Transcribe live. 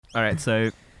All right, so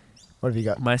What have you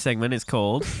got? my segment is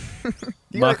called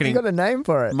You marketing. got a name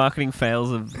for it. Marketing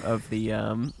fails of the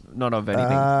not of anything,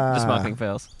 just marketing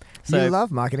fails. So You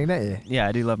love marketing, don't you? yeah,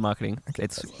 I do love marketing. Okay.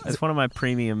 It's one of my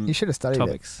premium You should have studied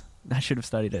topics. I should have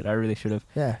studied it. I really should have.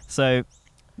 it. Yeah. So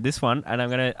this one, and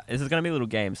this is gonna be a little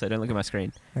game, so don't look at my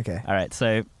screen. Okay. All right,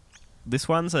 so this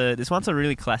one's a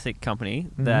really classic company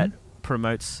that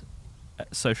promotes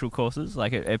social causes.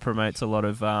 Like it promotes a lot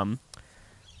of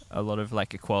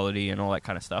like equality and all that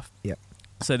kind of stuff. Yep.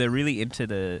 So they're really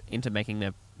into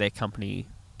making their company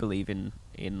believe in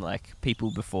like people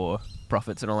before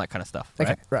profits and all that kind of stuff. Right?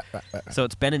 Okay. Right. So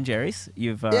it's Ben and Jerry's.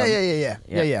 You've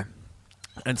Yeah.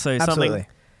 And so Absolutely.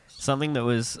 something that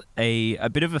was a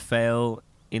bit of a fail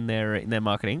in their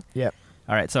marketing. Yep.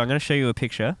 All right, so I'm going to show you a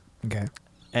picture Okay.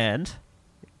 and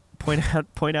point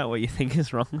out what you think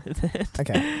is wrong with it.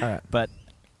 Okay. All right. But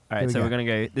all Here right, we so go. we're going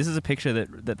to go. This is a picture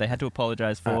that they had to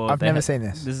apologize for. I've never seen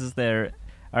this. This is their.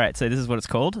 All right, so this is what it's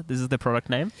called. This is the product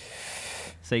name.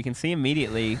 So you can see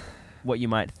immediately what you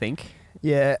might think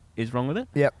Yeah. is wrong with it.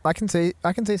 Yep. I can see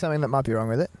something that might be wrong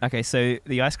with it. Okay, so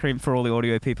the ice cream for all the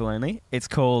audio people only. It's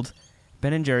called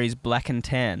Ben & Jerry's Black and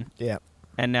Tan. Yeah.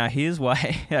 And now here's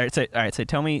why. All right, so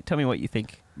tell me what you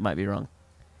think might be wrong.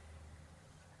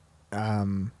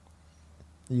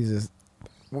 Uses.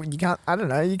 Well, you can't. I don't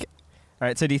know. You. All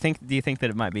right, so do you think that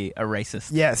it might be a racist?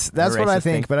 Yes, that's what I racist think,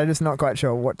 thing? but I'm just not quite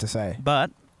sure what to say.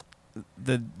 But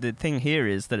the thing here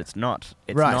is that it's not.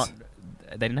 It's Right. not.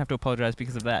 They didn't have to apologize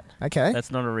because of that. Okay.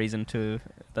 That's not a reason to.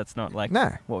 That's not like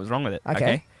No. what was wrong with it.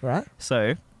 Okay. Right.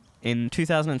 So, in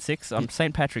 2006, on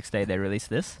St. Patrick's Day, they released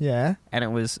this, Yeah. and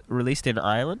it was released in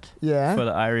Ireland Yeah. for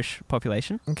the Irish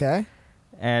population. Okay.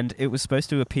 And it was supposed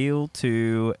to appeal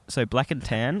to... So Black and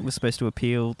Tan was supposed to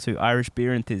appeal to Irish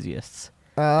beer enthusiasts.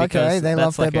 Okay. Because They love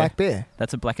that's their like black beer.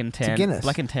 That's a Black and Tan. Guinness.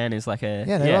 Black and Tan is like a...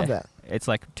 Yeah, they love that. It's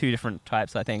like two different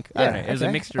types, I think. Yeah, I don't know. It was a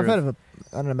okay. mixture I've of... heard of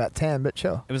I don't know about tan, but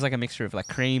sure. It was like a mixture of like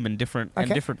cream and different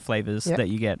Okay. flavors Yep. that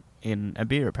you get in a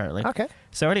beer, apparently. Okay.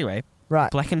 So anyway, Right.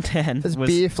 Black and Tan It's was...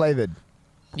 beer flavored.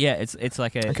 Yeah, it's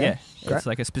like a... Okay, Yeah, great. it's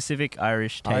like a specific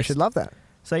Irish taste. I should love that.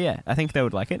 So yeah, I think they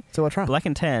would like it. So I'll try. Black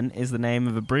and Tan is the name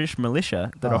of a British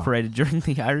militia that Oh. operated during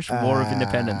the Irish War of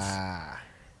Independence.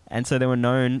 And so they were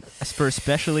known for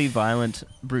especially violent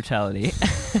brutality.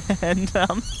 and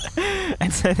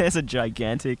so there's a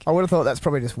gigantic I would have thought that's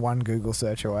probably just one Google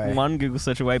search away. one Google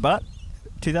search away, but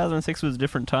 2006 was a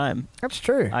different time. That's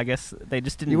true. I guess they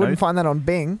just didn't You know. wouldn't find that on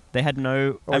Bing They had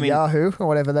no... or I mean, Yahoo or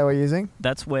whatever they were using.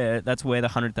 that's where the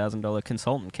 $100,000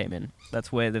 consultant came in.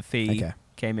 That's where the fee Okay.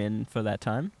 came in for that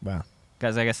time. Wow.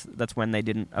 Because I guess that's when they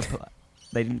didn't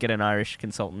they didn't get an Irish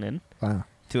consultant in Wow.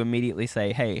 to immediately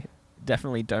say, hey,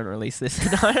 definitely don't release this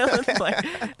in Ireland.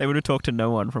 Like, they would have talked to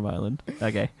no one from Ireland.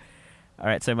 Okay. All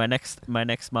right, so my next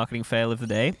marketing fail of the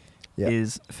day Yep.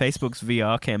 is Facebook's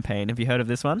VR campaign. Have you heard of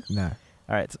this one? No.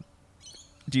 All right.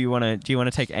 Do you want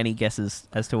to take any guesses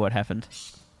as to what happened?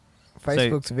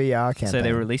 Facebook's VR campaign. So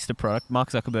they released a product.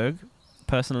 Mark Zuckerberg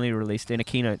personally released in a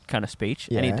keynote kind of speech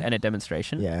Yeah. and a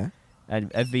demonstration. Yeah. A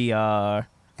VR,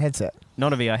 Headset.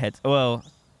 not a VR headset. Well,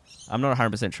 I'm not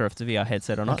 100% sure if it's a VR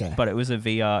headset or not, Okay. but it was a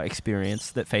VR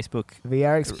experience that Facebook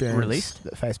VR experience released?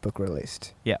 that Facebook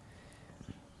released. Yeah.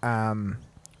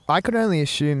 I could only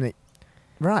assume that.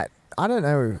 Right. I don't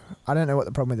know what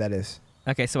the problem with that is.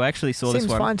 Okay, so I actually saw Seems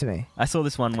this one. fine to me. I saw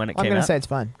this one when it I'm came going out. to say it's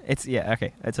fine. It's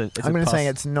okay. It's a I'm going to pass. say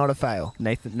it's not a fail.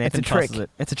 Nathan a passes trick. it.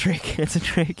 It's a trick. It's a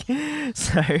trick.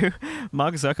 So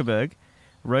Mark Zuckerberg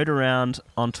rode around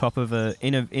on top of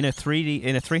in a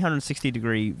 360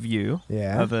 degree view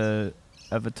Yeah. of a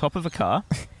top of a car.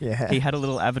 Yeah. He had a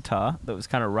little avatar that was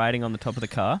kind of riding on the top of the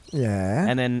car, Yeah.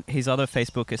 and then his other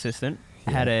Facebook assistant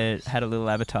had a little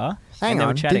avatar. Hang and they on.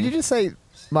 were chatting. Did you just say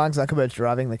Mark Zuckerberg's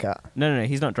driving the car? No,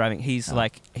 he's not driving. He's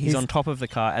He's- on top of the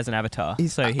car as an avatar.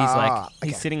 He's- So he's okay.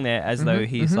 he's sitting there as though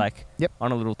he's Yep.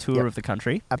 on a little tour Yep. of the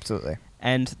country. Absolutely.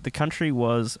 And the country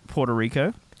was Puerto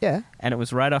Rico, Yeah. and it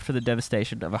was right after the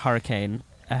devastation of a hurricane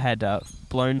had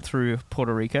blown through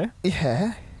Puerto Rico.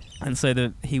 Yeah. And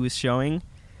so he was showing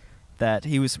that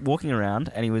he was walking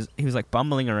around, and he was like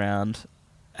bumbling around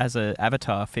as a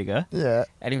avatar figure, Yeah.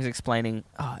 and he was explaining,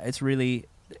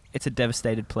 it's a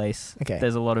devastated place. Okay.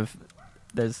 There's a lot of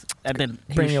and then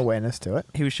Bringing awareness to it.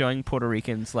 he was showing Puerto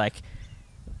Ricans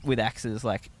with axes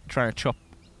trying to chop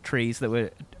trees that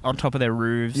were on top of their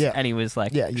roofs, Yeah. and he was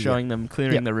Yeah. showing them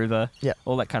clearing Yep. the river, Yep.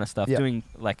 all that kind of stuff, Yep. doing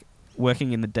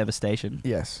working in the devastation.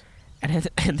 Yes.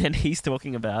 And then he's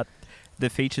talking about the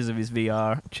features of his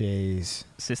VR Jeez.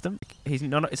 system. He's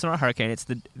not. It's not a hurricane. It's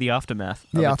the aftermath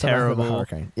The of aftermath a terrible of a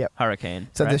hurricane. Yep. hurricane.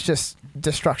 So right? there's just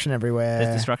destruction everywhere.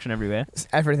 There's destruction everywhere.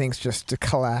 Everything's just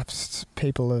collapsed.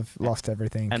 People have lost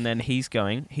everything. And then he's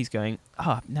going.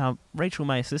 Now Rachel,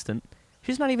 my assistant,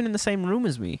 she's not even in the same room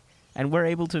as me, and we're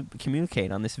able to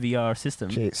communicate on this VR system.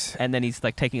 Jeez. And then he's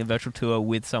like taking a virtual tour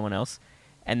with someone else,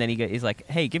 and then he's like,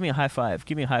 "Hey, give me a high five.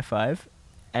 Give me a high five."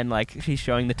 And like she's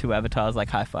showing the two avatars like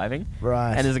high fiving,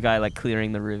 Right. and there's a guy like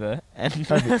clearing the river, and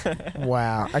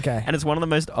Wow. Okay. and it's one of the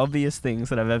most obvious things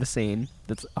that I've ever seen.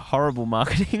 That's horrible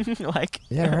marketing, like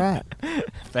Yeah. Right.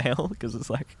 fail, because it's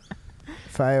like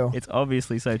Fail. it's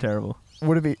obviously so terrible.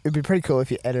 Would it be? It'd be pretty cool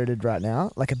if you edited right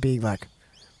now, like a big like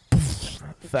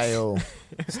fail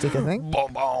sticker thing.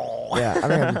 Yeah, I think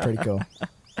that'd be pretty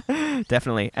cool.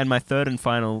 Definitely. And my third and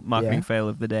final marketing Yeah. fail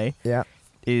of the day Yeah.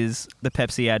 is the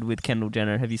Pepsi ad with Kendall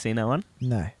Jenner. Have you seen that one?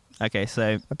 No. Okay,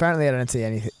 so Apparently, I don't see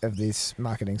any of this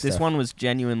marketing stuff. this one was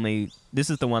genuinely. This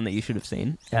is the one that you should have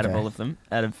seen out of Okay. all of them.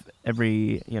 Out of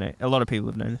every, a lot of people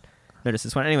have noticed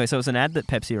this one. Anyway, so it was an ad that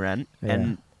Pepsi ran, Yeah.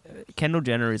 and Kendall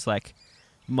Jenner is like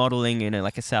modeling in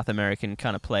like a South American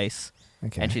kind of place,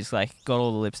 Okay. and she's like got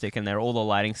all the lipstick and all the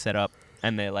lighting set up,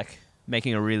 and they're like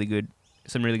making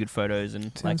some really good photos and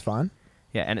Sounds like fine.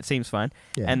 yeah, and it seems fine.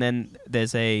 Yeah. And then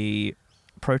there's a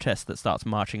protest that starts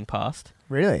marching past,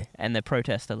 Really? and the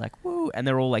protests are like woo, and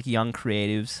they're all like young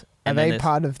creatives. Are And then they there's-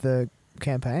 part of the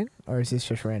campaign, or is this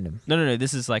just random? No.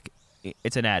 This is like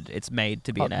it's an ad. It's made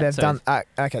to be an ad. They've So done.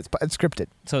 Okay, it's scripted.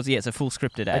 So it's a full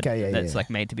scripted ad Okay, yeah, that's yeah. like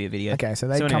made to be a video. Okay, so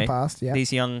they So come anyway, past. Yeah.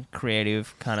 These young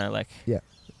creative kind of like Yeah.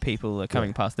 people are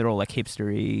coming past. They're all like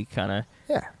hipstery kind of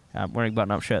Yeah. wearing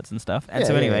button-up shirts and stuff. And Yeah,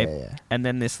 so yeah, anyway, yeah. and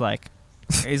then this like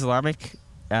Islamic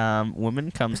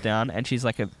woman comes down, and she's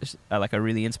like a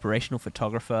really inspirational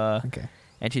photographer, Okay.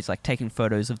 and she's like taking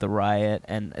photos of the riot,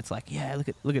 and it's like, yeah,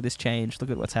 look at this change,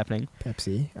 look at what's happening.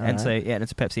 Pepsi. And so and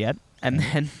it's a Pepsi ad, and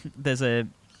then there's a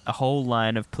whole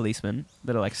line of policemen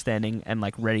that are like standing and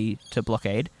like ready to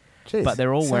blockade, Jeez, but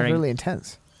they're all sounds wearing really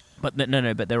intense. but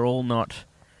but they're all not.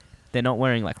 They're not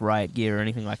wearing like riot gear or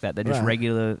anything like that. They're just Right.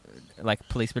 regular like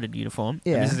policemen in uniform.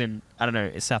 Yeah. And this is in I don't know,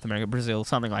 it's South America, Brazil,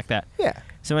 something like that. Yeah.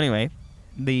 So anyway,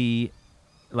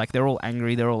 they're all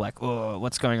angry. They're all like, "Oh,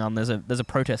 what's going on? There's a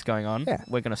protest going on. Yeah.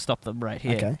 We're gonna stop them right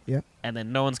here." Okay. Yeah. And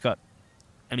then no one's got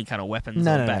any kind of weapons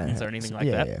No, or no, batons no. or anything like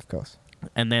yeah, that. Yeah, of course.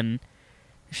 And then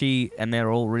they're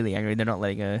all really angry. They're not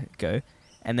letting her go.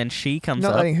 And then she comes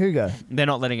Not up. letting who go? They're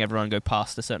not letting everyone go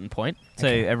past a certain point. So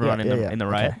Okay. everyone Yeah, in the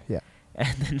riot. Okay. Yeah.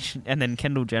 And then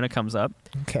Kendall Jenner comes up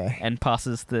Okay. and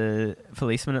passes the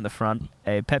policeman at the front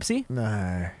a Pepsi,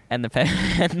 No.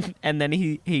 and and then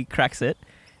he cracks it,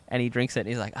 and he drinks it, and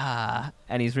he's like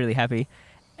and he's really happy,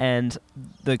 and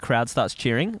the crowd starts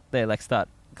cheering. They like start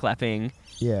clapping,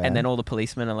 Yeah. and then all the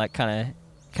policemen are like kind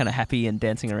of happy and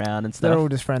dancing around and stuff. they're all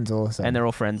just friends all of a sudden. And they're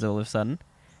all friends all of a sudden,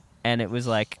 and it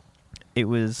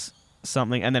was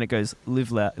something, and then it goes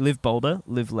live bolder,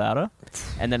 live louder,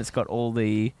 and then it's got all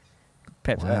the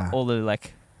Wow. all the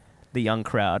like the young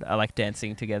crowd are like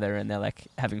dancing together, and they're like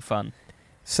having fun.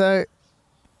 So,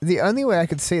 the only way I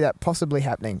could see that possibly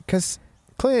happening, because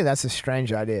clearly that's a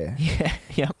strange idea,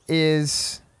 Yeah,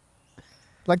 is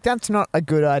like that's not a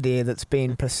good idea that's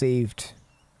been perceived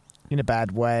in a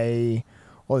bad way,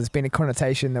 or there's been a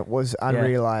connotation that was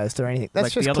unrealized or anything. That's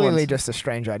Like the just other clearly ones- just a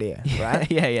strange idea, right?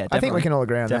 yeah. Definitely. I think we can all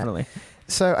agree on definitely. that.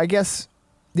 So I guess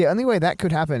the only way that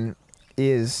could happen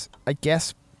is, I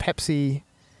guess, Pepsi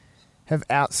have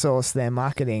outsourced their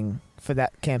marketing for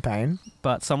that campaign.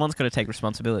 But someone's got to take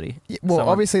responsibility. Well, Someone-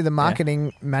 obviously the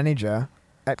marketing manager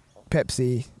at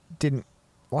Pepsi didn't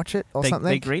watch it or They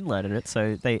something. greenlighted it,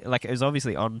 so they like it was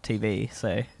obviously on TV.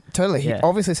 So Totally. Yeah. He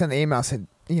obviously sent the email, said,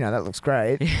 that looks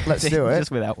great. Let's do it.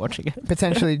 just without watching it.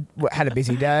 Potentially had a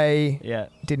busy day, Yeah,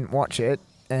 didn't watch it,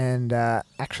 and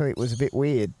actually it was a bit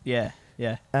weird. yeah.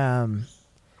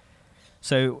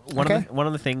 So Okay. one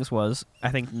of the things was, I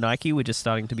think Nike were just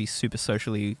starting to be super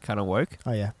socially kind of woke.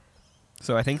 Oh, yeah.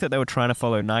 So I think that they were trying to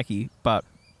follow Nike, but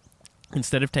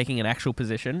instead of taking an actual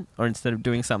position, or instead of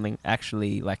doing something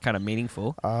actually like kind of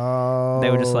meaningful, Oh. they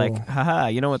were just like, haha,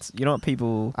 you know what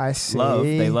people I see. love?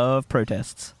 They love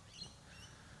protests.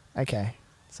 Okay.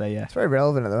 So yeah. It's very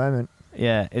relevant at the moment.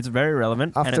 Yeah, it's very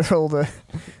relevant. and After it's, all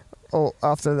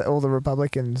the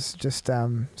Republicans just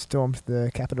stormed the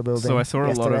Capitol building. so I saw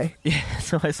yesterday.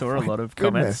 a lot of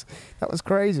comments. Goodness, that was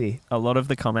crazy. A lot of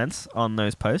the comments on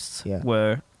those posts Yeah.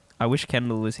 were, I wish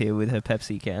Kendall was here with her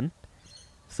Pepsi can.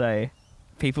 So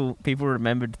people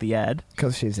remembered the ad.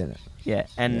 Because she's in it. Yeah,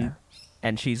 Yeah.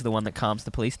 and she's the one that calms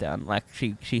the police down. Like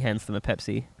she hands them a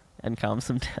Pepsi and calms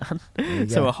them down. There you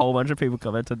So go. a whole bunch of people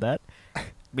commented that,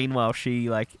 meanwhile, she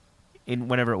like in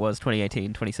whenever it was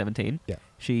 2018, 2017. Yeah.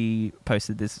 She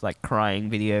posted this like crying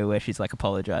video where she's like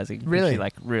apologizing. Really? She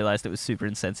like realized it was super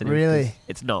insensitive. Really? 'cause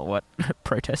it's not what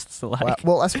protests are like.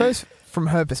 Well, I suppose from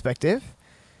her perspective,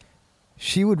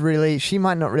 she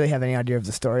might not really have any idea of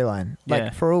the storyline. Like Yeah.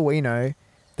 for all we know,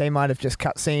 they might have just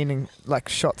cut scene and like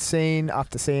shot scene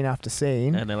after scene after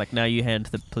scene. And they're like, now you hand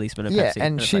the policeman a Yeah, Pepsi.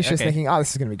 and it's she's like, just okay. thinking, oh,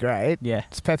 this is going to be great. Yeah.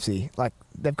 It's Pepsi. Like,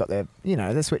 they've got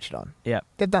they're switched on. Yeah.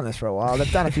 They've done this for a while.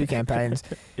 They've done a few campaigns.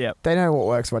 Yep. They know what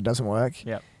works, what doesn't work.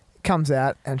 Yep. Comes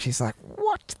out, and she's like,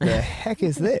 what the heck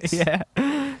is this? Yeah.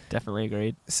 Definitely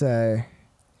agreed. So,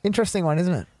 interesting one,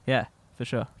 isn't it? Yeah, for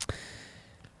sure.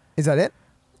 Is that it?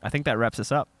 I think that wraps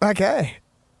us up. Okay.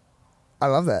 I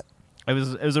love that. It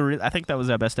was I think that was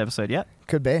our best episode yet.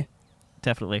 Could be.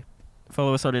 Definitely.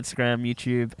 Follow us on Instagram,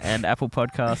 YouTube, and Apple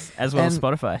Podcasts, as well as And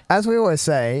Spotify. As we always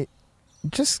say,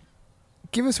 just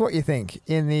give us what you think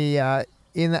in the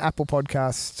Apple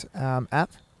Podcast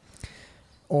app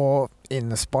or in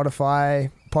the Spotify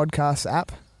podcast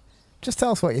app. Just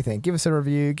tell us what you think. Give us a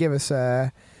review. Give us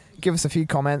a few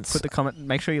comments. Put the comment.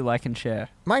 Make sure you like and share.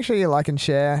 Make sure you like and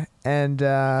share. And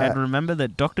remember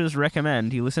that doctors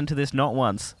recommend you listen to this not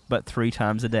once, but 3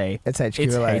 times a day. it's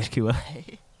HQLA. It's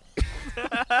HQLA.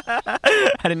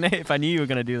 I didn't know if I knew you were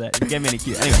going to do that. You gave me any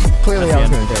cue. Anyway. Clearly that's I was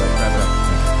the going end. to do it. Wrap it up.